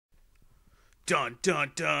Dun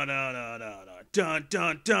dun dun dun dun dun dun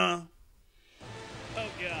dun dun. Oh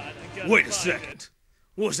God! I gotta Wait a find second. it.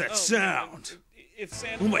 What was that Oh, sound? man. If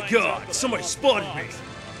Santa Oh my finds out God! that Somebody I'm off the spotted me. box,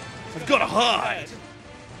 I've got to he's gonna be hide. mad.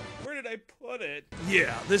 Where did I put it?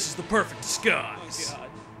 Yeah, this is the perfect Oh disguise. God!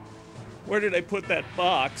 Where did I put that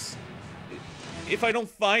box? If I don't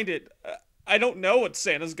find it, I don't know what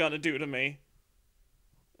Santa's gonna do to me.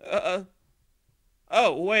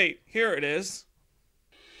 Oh wait, here it is.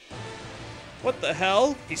 What the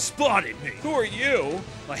hell? He spotted me. Who are you?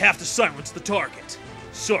 I have to silence the target.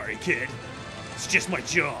 Sorry, kid. It's just my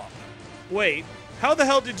job. Wait, how the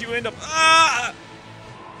hell did you end up? Ah!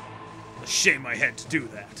 A shame I had to do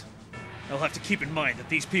that. I'll have to keep in mind that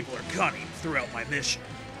these people are cunning throughout my mission.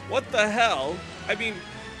 What the hell? I mean,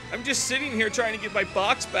 I'm just sitting here trying to get my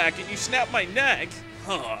box back and you snap my neck.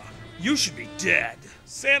 Huh. You should be dead.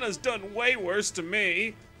 Santa's done way worse to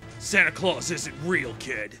me. Santa Claus isn't real,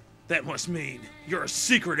 kid. That must mean you're a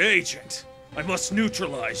secret agent. I must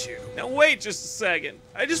neutralize you. Now wait just a second.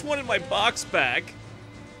 I just wanted my box back.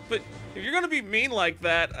 But if you're gonna be mean like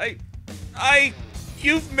that,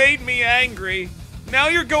 you've made me angry. Now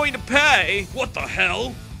you're going to pay. What the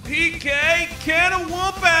hell? PK, can of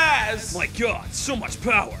whoop ass! My God, so much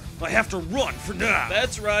power. I have to run for now.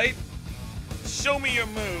 That's right. Show me your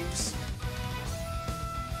moves.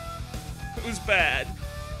 Who's bad?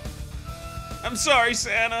 I'm sorry,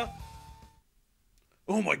 Santa.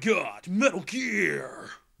 Oh my God, Metal Gear!